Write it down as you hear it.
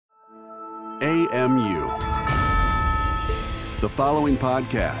AMU. The following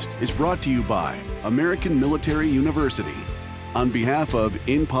podcast is brought to you by American Military University on behalf of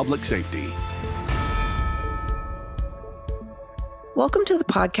In Public Safety. Welcome to the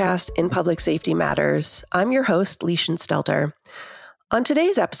podcast In Public Safety Matters. I'm your host, Leishan Stelter. On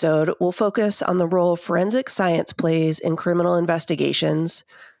today's episode, we'll focus on the role forensic science plays in criminal investigations,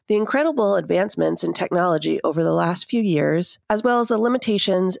 the incredible advancements in technology over the last few years, as well as the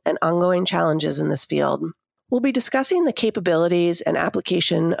limitations and ongoing challenges in this field. We'll be discussing the capabilities and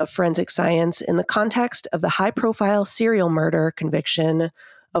application of forensic science in the context of the high-profile serial murder conviction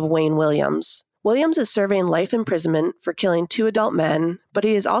of Wayne Williams. Williams is serving life imprisonment for killing 2 adult men, but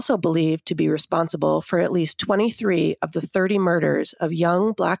he is also believed to be responsible for at least 23 of the 30 murders of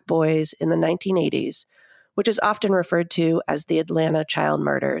young Black boys in the 1980s, which is often referred to as the Atlanta child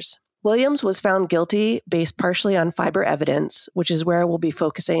murders. Williams was found guilty based partially on fiber evidence, which is where we'll be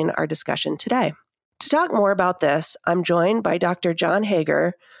focusing our discussion today. To talk more about this, I'm joined by Dr. John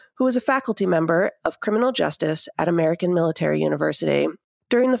Hager, who is a faculty member of criminal justice at American Military University.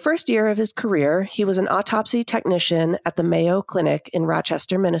 During the first year of his career, he was an autopsy technician at the Mayo Clinic in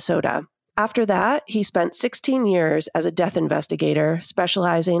Rochester, Minnesota. After that, he spent 16 years as a death investigator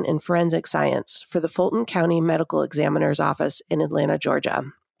specializing in forensic science for the Fulton County Medical Examiner's Office in Atlanta, Georgia.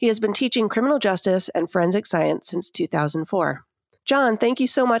 He has been teaching criminal justice and forensic science since 2004. John, thank you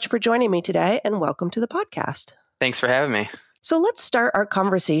so much for joining me today, and welcome to the podcast. Thanks for having me. So let's start our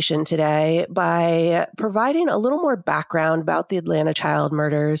conversation today by providing a little more background about the Atlanta child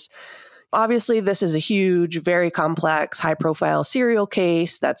murders. Obviously, this is a huge, very complex, high-profile serial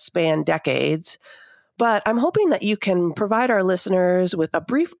case that spanned decades, but I'm hoping that you can provide our listeners with a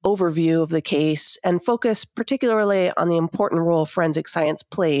brief overview of the case and focus particularly on the important role forensic science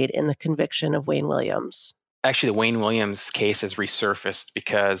played in the conviction of Wayne Williams. Actually, the Wayne Williams case has resurfaced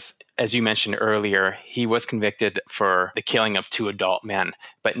because, as you mentioned earlier, he was convicted for the killing of 2 adult men,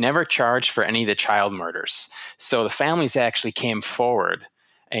 but never charged for any of the child murders. So the families actually came forward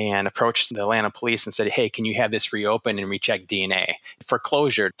and approached the Atlanta police and said, hey, can you have this reopened and recheck DNA? For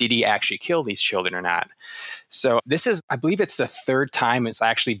closure, did he actually kill these children or not? So this is, I believe it's the 3rd time it's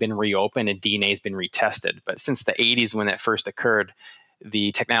actually been reopened and DNA has been retested. But since the 80s when that first occurred,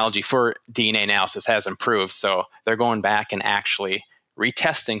 the technology for DNA analysis has improved. So they're going back and actually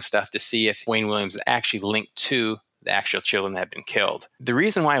retesting stuff to see if Wayne Williams is actually linked to the actual children that have been killed. The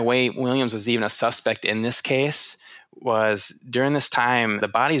reason why Wayne Williams was even a suspect in this case was during this time, the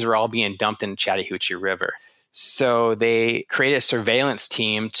bodies were all being dumped in the Chattahoochee River. So they created a surveillance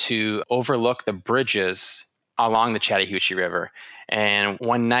team to overlook the bridges along the Chattahoochee River. And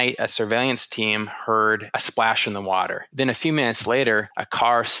one night, a surveillance team heard a splash in the water. Then a few minutes later, a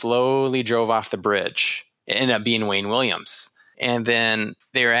car slowly drove off the bridge. It ended up being Wayne Williams. And then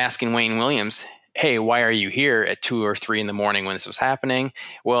they were asking Wayne Williams, hey, why are you here at 2 or 3 in the morning when this was happening?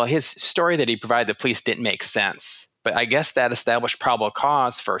 Well, his story that he provided the police didn't make sense. But I guess that established probable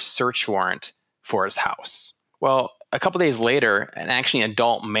cause for a search warrant for his house. Well, a couple days later, an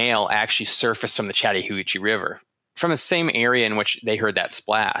adult male actually surfaced from the Chattahoochee River, from the same area in which they heard that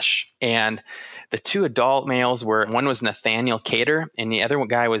splash. And the 2 adult males one was Nathaniel Cater, and the other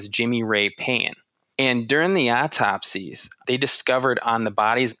guy was Jimmy Ray Payne. And during the autopsies, they discovered on the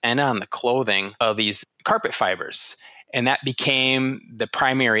bodies and on the clothing of these carpet fibers. And that became the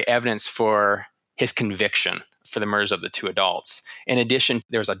primary evidence for his conviction for the murders of the 2 adults. In addition,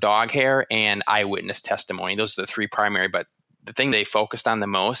 there was a dog hair and eyewitness testimony. Those are the 3 primary, but the thing they focused on the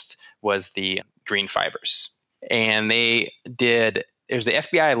most was the green fibers. And there's the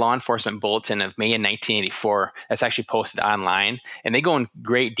FBI Law Enforcement Bulletin of May in 1984 that's actually posted online. And they go in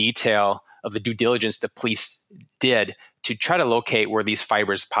great detail of the due diligence the police did to try to locate where these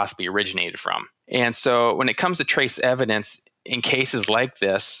fibers possibly originated from. And so when it comes to trace evidence in cases like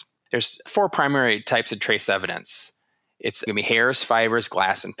this, there's 4 primary types of trace evidence. It's going to be hairs, fibers,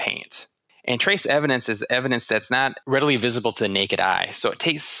 glass, and paint. And trace evidence is evidence that's not readily visible to the naked eye. So it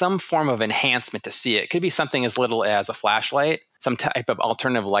takes some form of enhancement to see it. It could be something as little as a flashlight, some type of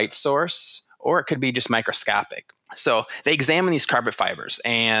alternative light source, or it could be just microscopic. So they examined these carpet fibers,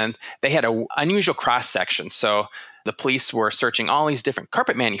 and they had an unusual cross-section. So the police were searching all these different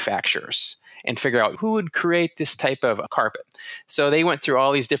carpet manufacturers and figure out who would create this type of carpet. So they went through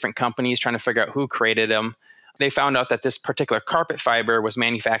all these different companies trying to figure out who created them. They found out that this particular carpet fiber was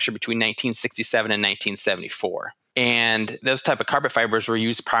manufactured between 1967 and 1974. And those type of carpet fibers were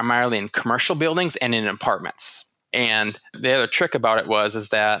used primarily in commercial buildings and in apartments. And the other trick about it is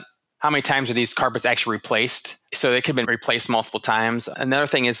that how many times are these carpets actually replaced? So they could have been replaced multiple times. Another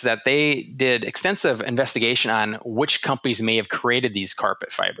thing is that they did extensive investigation on which companies may have created these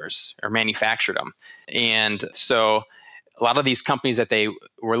carpet fibers or manufactured them. And so a lot of these companies that they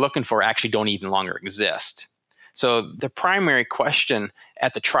were looking for actually don't even longer exist. So the primary question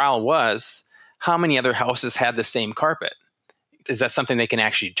at the trial was, how many other houses had the same carpet? Is that something they can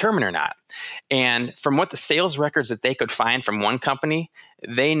actually determine or not? And from what the sales records that they could find from one company,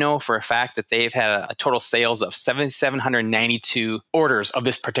 they know for a fact that they've had a total sales of 7,792 orders of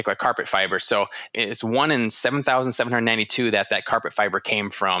this particular carpet fiber. So it's 1 in 7,792 that carpet fiber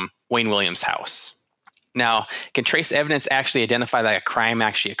came from Wayne Williams' house. Now, can trace evidence actually identify that a crime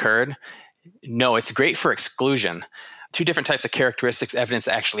actually occurred? No, it's great for exclusion. Two different types of characteristics evidence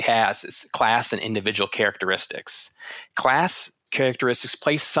actually has. It's class and individual characteristics. Class characteristics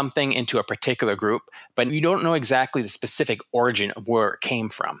place something into a particular group, but you don't know exactly the specific origin of where it came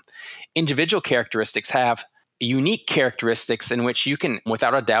from. Individual characteristics have unique characteristics in which you can,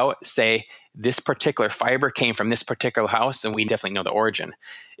 without a doubt, say this particular fiber came from this particular house, and we definitely know the origin.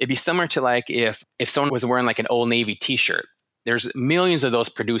 It'd be similar to like if someone was wearing like an Old Navy t-shirt. There's millions of those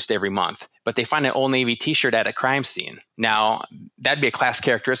produced every month, but they find an Old Navy t-shirt at a crime scene. Now, that'd be a class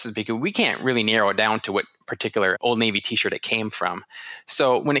characteristic because we can't really narrow it down to what particular Old Navy t-shirt it came from.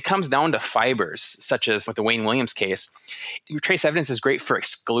 So when it comes down to fibers, such as with the Wayne Williams case, your trace evidence is great for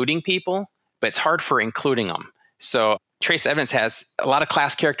excluding people, but it's hard for including them. So trace evidence has a lot of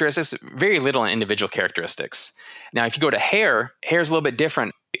class characteristics, very little in individual characteristics. Now, if you go to hair is a little bit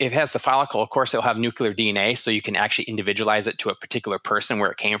different. If it has the follicle, of course, it'll have nuclear DNA, so you can actually individualize it to a particular person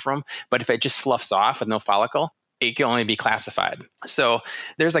where it came from. But if it just sloughs off with no follicle, it can only be classified. So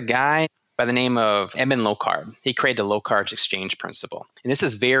there's a guy by the name of Edmund Locard. He created the Locard's exchange principle. And this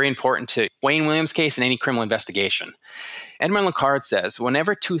is very important to Wayne Williams' case and any criminal investigation. Edmund Locard says,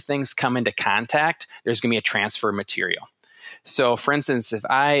 whenever two things come into contact, there's going to be a transfer of material. So, for instance, if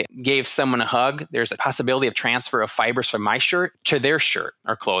I gave someone a hug, there's a possibility of transfer of fibers from my shirt to their shirt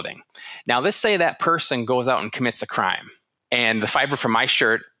or clothing. Now, let's say that person goes out and commits a crime, and the fiber from my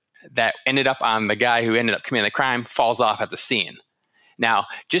shirt that ended up on the guy who ended up committing the crime falls off at the scene. Now,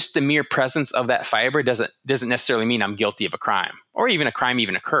 just the mere presence of that fiber doesn't necessarily mean I'm guilty of a crime, or even a crime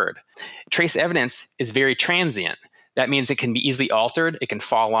even occurred. Trace evidence is very transient. That means it can be easily altered. It can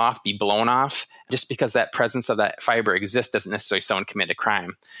fall off, be blown off. Just because that presence of that fiber exists doesn't necessarily someone commit a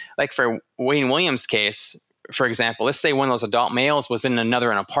crime. Like for Wayne Williams' case, for example, let's say one of those adult males was in an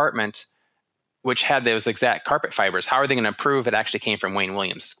apartment which had those exact carpet fibers. How are they going to prove it actually came from Wayne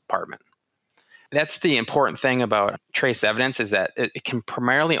Williams' apartment? That's the important thing about trace evidence, is that it can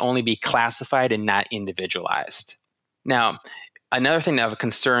primarily only be classified and not individualized. Now, another thing of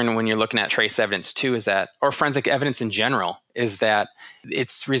concern when you're looking at trace evidence too is that, or forensic evidence in general, is that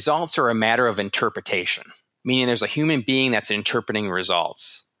its results are a matter of interpretation, meaning there's a human being that's interpreting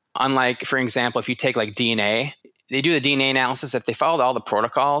results. Unlike, for example, if you take like DNA, they do the DNA analysis. If they followed all the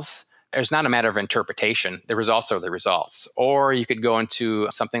protocols, there's not a matter of interpretation. The results are the results. Or you could go into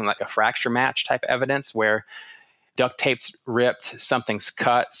something like a fracture match type evidence where duct tape's ripped, something's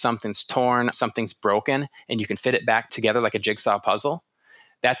cut, something's torn, something's broken, and you can fit it back together like a jigsaw puzzle.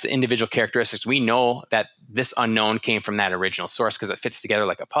 That's the individual characteristics. We know that this unknown came from that original source because it fits together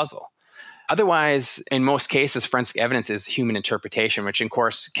like a puzzle. Otherwise, in most cases, forensic evidence is human interpretation, which of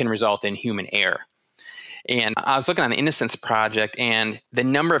course can result in human error. And I was looking on the Innocence Project, and the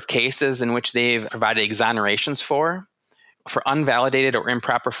number of cases in which they've provided exonerations for unvalidated or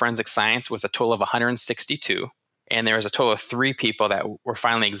improper forensic science was a total of 162. And there was a total of 3 people that were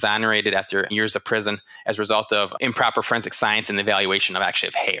finally exonerated after years of prison as a result of improper forensic science and the evaluation of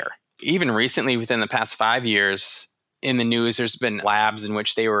hair. Even recently, within the past 5 years, in the news, there's been labs in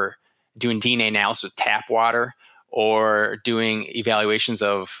which they were doing DNA analysis with tap water or doing evaluations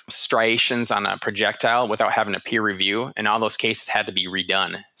of striations on a projectile without having a peer review. And all those cases had to be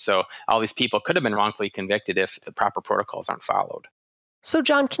redone. So all these people could have been wrongfully convicted if the proper protocols aren't followed. So,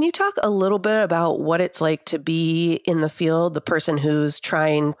 John, can you talk a little bit about what it's like to be in the field, the person who's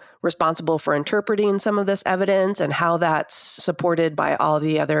responsible for interpreting some of this evidence, and how that's supported by all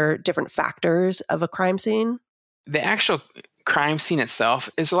the other different factors of a crime scene? The actual crime scene itself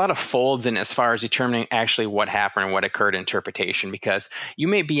is a lot of folds in as far as determining actually what happened and what occurred in interpretation, because you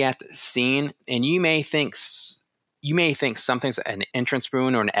may be at the scene and you may think something's an entrance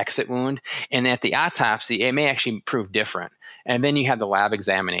wound or an exit wound, and at the autopsy, it may actually prove different. And then you have the lab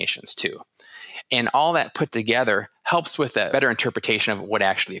examinations too. And all that put together helps with a better interpretation of what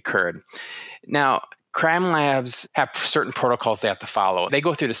actually occurred. Now, Crime labs have certain protocols they have to follow. They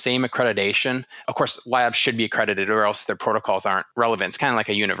go through the same accreditation. Of course, labs should be accredited or else their protocols aren't relevant. It's kind of like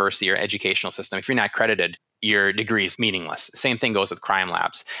a university or educational system. If you're not accredited, your degree is meaningless. Same thing goes with crime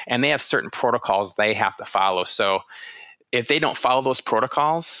labs. And they have certain protocols they have to follow. So if they don't follow those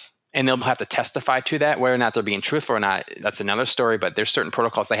protocols, and they'll have to testify to that, whether or not they're being truthful or not, that's another story. But there's certain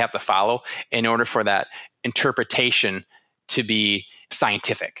protocols they have to follow in order for that interpretation to be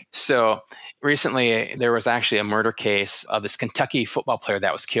scientific. So recently, there was actually a murder case of this Kentucky football player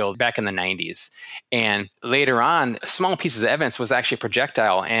that was killed back in the 90s. And later on, small pieces of evidence was actually a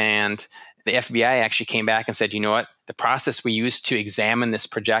projectile. And the FBI actually came back and said, you know what? The process we used to examine this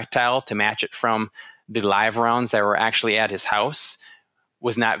projectile to match it from the live rounds that were actually at his house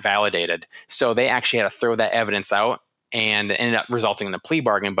was not validated. So they actually had to throw that evidence out, and it ended up resulting in a plea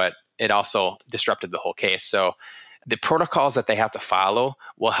bargain, but it also disrupted the whole case. So the protocols that they have to follow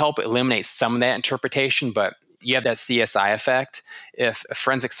will help eliminate some of that interpretation, but you have that CSI effect. If a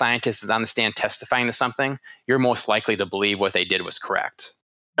forensic scientist is on the stand testifying to something, you're most likely to believe what they did was correct.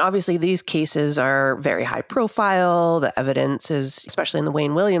 Obviously, these cases are very high profile. The evidence is, especially in the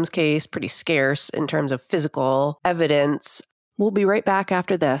Wayne Williams case, pretty scarce in terms of physical evidence. We'll be right back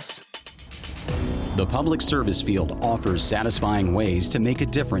after this. The public service field offers satisfying ways to make a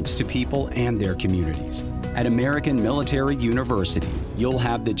difference to people and their communities. At American Military University, you'll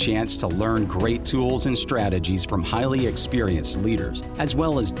have the chance to learn great tools and strategies from highly experienced leaders, as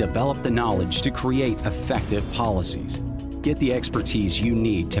well as develop the knowledge to create effective policies. Get the expertise you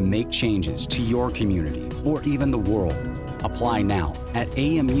need to make changes to your community or even the world. Apply now at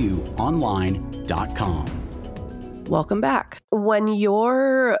amuonline.com. Welcome back. When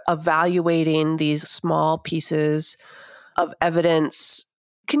you're evaluating these small pieces of evidence,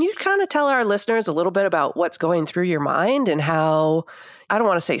 can you kind of tell our listeners a little bit about what's going through your mind and how, I don't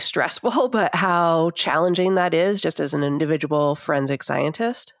want to say stressful, but how challenging that is just as an individual forensic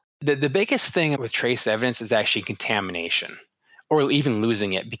scientist? The biggest thing with trace evidence is actually contamination or even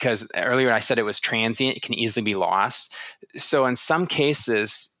losing it, because earlier I said it was transient, it can easily be lost. So in some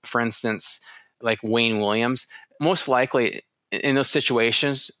cases, for instance, like Wayne Williams, most likely in those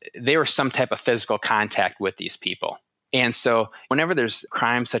situations, there was some type of physical contact with these people. And so whenever there's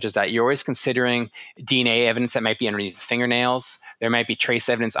crimes such as that, you're always considering DNA evidence that might be underneath the fingernails. There might be trace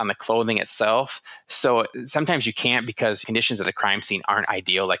evidence on the clothing itself. So sometimes you can't, because conditions at a crime scene aren't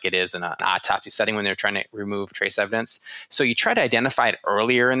ideal like it is in an autopsy setting when they're trying to remove trace evidence. So you try to identify it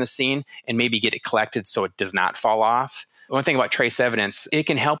earlier in the scene and maybe get it collected so it does not fall off. One thing about trace evidence, it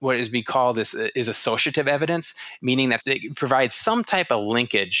can help what is being called is associative evidence, meaning that it provides some type of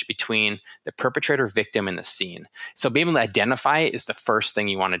linkage between the perpetrator, victim, and the scene. So being able to identify it is the first thing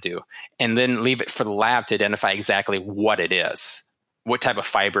you want to do, and then leave it for the lab to identify exactly what it is, what type of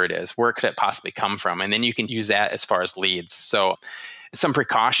fiber it is, where could it possibly come from, and then you can use that as far as leads. So some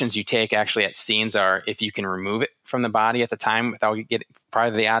precautions you take actually at scenes are, if you can remove it from the body at the time without getting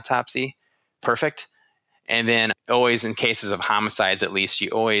prior to the autopsy, perfect. And then always in cases of homicides, at least, you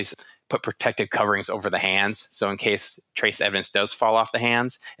always put protective coverings over the hands. So in case trace evidence does fall off the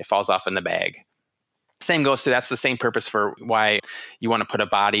hands, it falls off in the bag. Same goes to, that's the same purpose for why you want to put a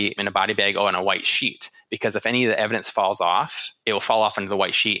body in a body bag on a white sheet. Because if any of the evidence falls off, it will fall off into the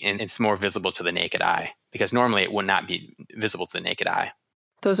white sheet and it's more visible to the naked eye. Because normally it would not be visible to the naked eye.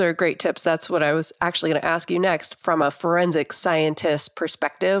 Those are great tips. That's what I was actually going to ask you next. From a forensic scientist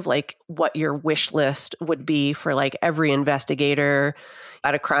perspective, like what your wish list would be for like every investigator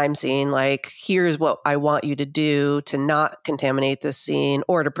at a crime scene, like here's what I want you to do to not contaminate this scene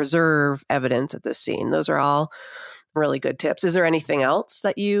or to preserve evidence at this scene. Those are all really good tips. Is there anything else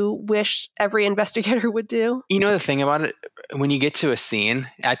that you wish every investigator would do? You know, the thing about it, when you get to a scene,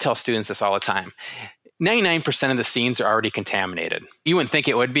 I tell students this all the time, 99% of the scenes are already contaminated. You wouldn't think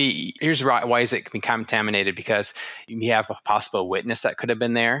it would be. Here's why is it contaminated? Because you have a possible witness that could have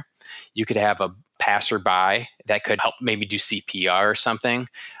been there. You could have a passerby that could help maybe do CPR or something.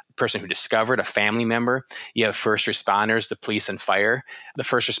 A person who discovered, a family member. You have first responders, the police and fire. The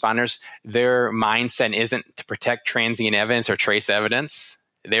first responders, their mindset isn't to protect transient evidence or trace evidence.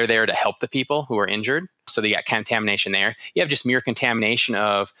 They're there to help the people who are injured. So they got contamination there. You have just mere contamination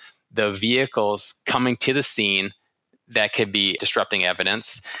of the vehicles coming to the scene that could be disrupting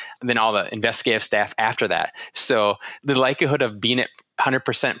evidence, and then all the investigative staff after that. So the likelihood of being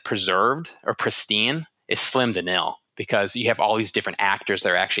 100% preserved or pristine is slim to nil, because you have all these different actors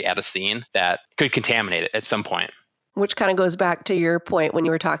that are actually at a scene that could contaminate it at some point. Which kind of goes back to your point when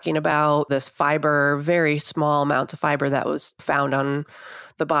you were talking about this fiber, very small amounts of fiber that was found on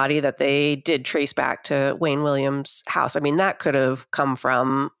the body that they did trace back to Wayne Williams' house. I mean, that could have come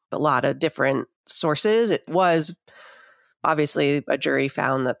from a lot of different sources. It was obviously a jury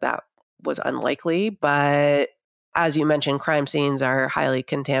found that was unlikely, but as you mentioned, crime scenes are highly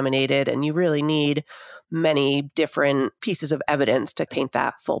contaminated and you really need many different pieces of evidence to paint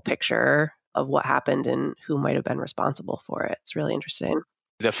that full picture of what happened and who might have been responsible for it. It's really interesting.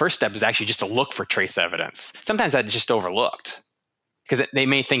 The first step is actually just to look for trace evidence. Sometimes that's just overlooked because they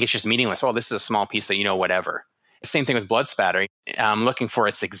may think it's just meaningless. Oh, this is a small piece that, whatever. Same thing with blood spattering. Looking for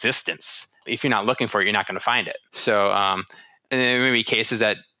its existence. If you're not looking for it, you're not going to find it. So there may be cases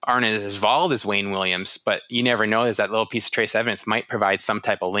that aren't as involved as Wayne Williams, but you never know is that little piece of trace evidence might provide some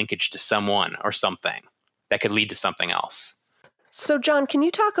type of linkage to someone or something that could lead to something else. So, John, can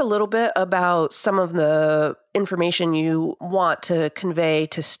you talk a little bit about some of the information you want to convey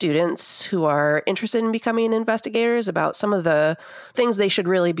to students who are interested in becoming investigators about some of the things they should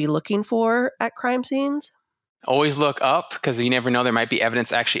really be looking for at crime scenes? Always look up because you never know, there might be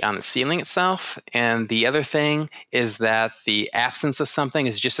evidence actually on the ceiling itself. And the other thing is that the absence of something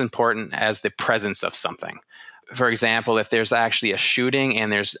is just as important as the presence of something. For example, if there's actually a shooting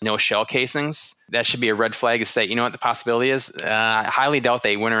and there's no shell casings, that should be a red flag to say, you know what the possibility is? I highly doubt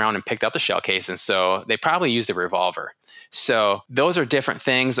they went around and picked up the shell casings, so they probably used a revolver. So those are different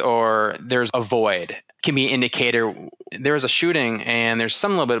things, or there's a void. Can be an indicator. There was a shooting and there's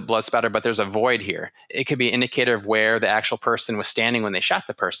some little bit of blood spatter, but there's a void here. It could be an indicator of where the actual person was standing when they shot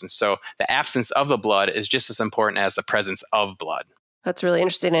the person. So the absence of the blood is just as important as the presence of blood. That's really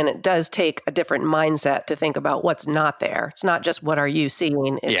interesting. And it does take a different mindset to think about what's not there. It's not just what are you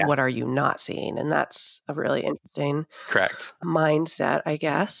seeing, it's what are you not seeing. And that's a really interesting mindset, I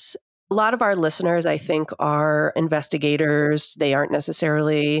guess. A lot of our listeners, I think, are investigators. They aren't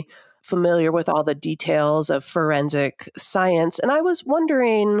necessarily familiar with all the details of forensic science. And I was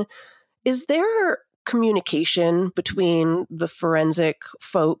wondering, is there communication between the forensic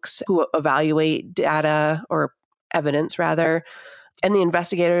folks who evaluate data or evidence rather, and the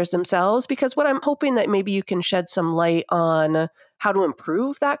investigators themselves? Because what I'm hoping that maybe you can shed some light on how to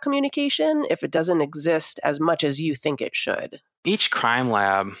improve that communication if it doesn't exist as much as you think it should. Each crime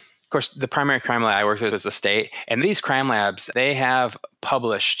lab, of course, the primary crime lab I worked with was the state, and these crime labs, they have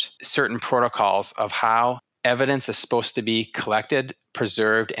published certain protocols of how evidence is supposed to be collected,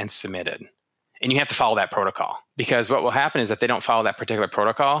 preserved, and submitted. And you have to follow that protocol, because what will happen is if they don't follow that particular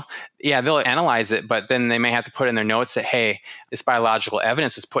protocol, they'll analyze it, but then they may have to put in their notes that, hey, this biological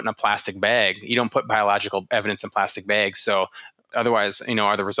evidence is put in a plastic bag. You don't put biological evidence in plastic bags. So otherwise,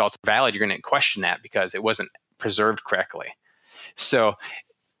 are the results valid? You're going to question that because it wasn't preserved correctly. So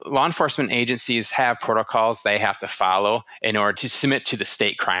law enforcement agencies have protocols they have to follow in order to submit to the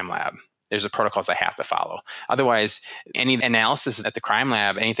state crime lab. There's the protocols they have to follow. Otherwise, any analysis at the crime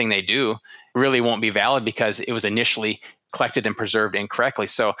lab, anything they do, really won't be valid because it was initially collected and preserved incorrectly.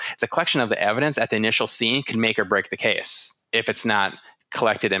 So the collection of the evidence at the initial scene can make or break the case if it's not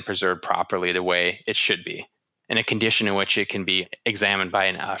collected and preserved properly the way it should be, in a condition in which it can be examined by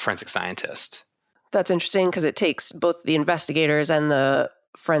a forensic scientist. That's interesting because it takes both the investigators and the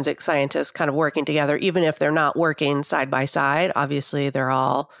forensic scientists kind of working together, even if they're not working side by side. Obviously, they're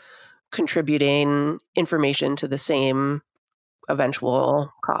all contributing information to the same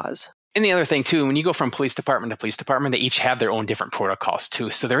eventual cause. And the other thing too, when you go from police department to police department, they each have their own different protocols too.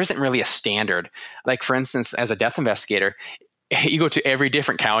 So there isn't really a standard. Like for instance, as a death investigator, you go to every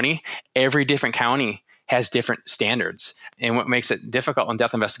different county has different standards. And what makes it difficult in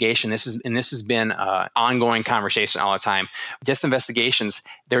death investigation, this has been an ongoing conversation all the time. Death investigations,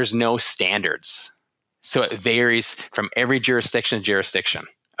 there's no standards. So it varies from every jurisdiction to jurisdiction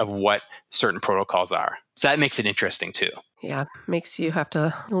of what certain protocols are. So that makes it interesting too. Yeah, makes you have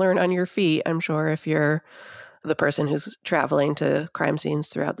to learn on your feet, I'm sure, if you're the person who's traveling to crime scenes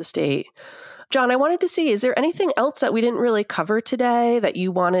throughout the state. John, I wanted to see, is there anything else that we didn't really cover today that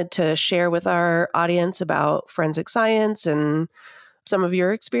you wanted to share with our audience about forensic science and some of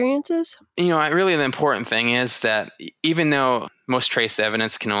your experiences? Really the important thing is that even though most trace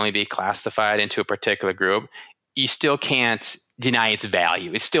evidence can only be classified into a particular group, you still can't deny its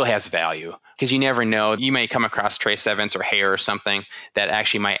value. It still has value because you never know. You may come across trace evidence or hair or something that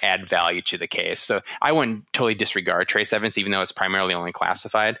actually might add value to the case. So I wouldn't totally disregard trace evidence, even though it's primarily only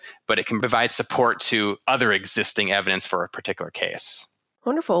classified, but it can provide support to other existing evidence for a particular case.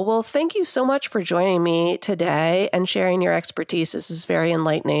 Wonderful. Well, thank you so much for joining me today and sharing your expertise. This is very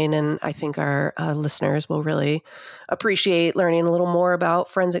enlightening, and I think our listeners will really appreciate learning a little more about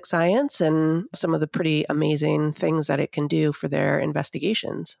forensic science and some of the pretty amazing things that it can do for their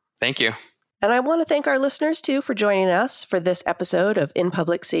investigations. Thank you. And I want to thank our listeners, too, for joining us for this episode of In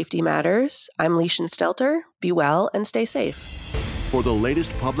Public Safety Matters. I'm Leishan Stelter. Be well and stay safe. For the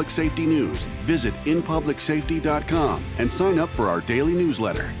latest public safety news, visit inpublicsafety.com and sign up for our daily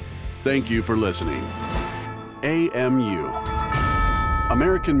newsletter. Thank you for listening. AMU,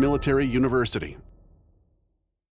 American Military University.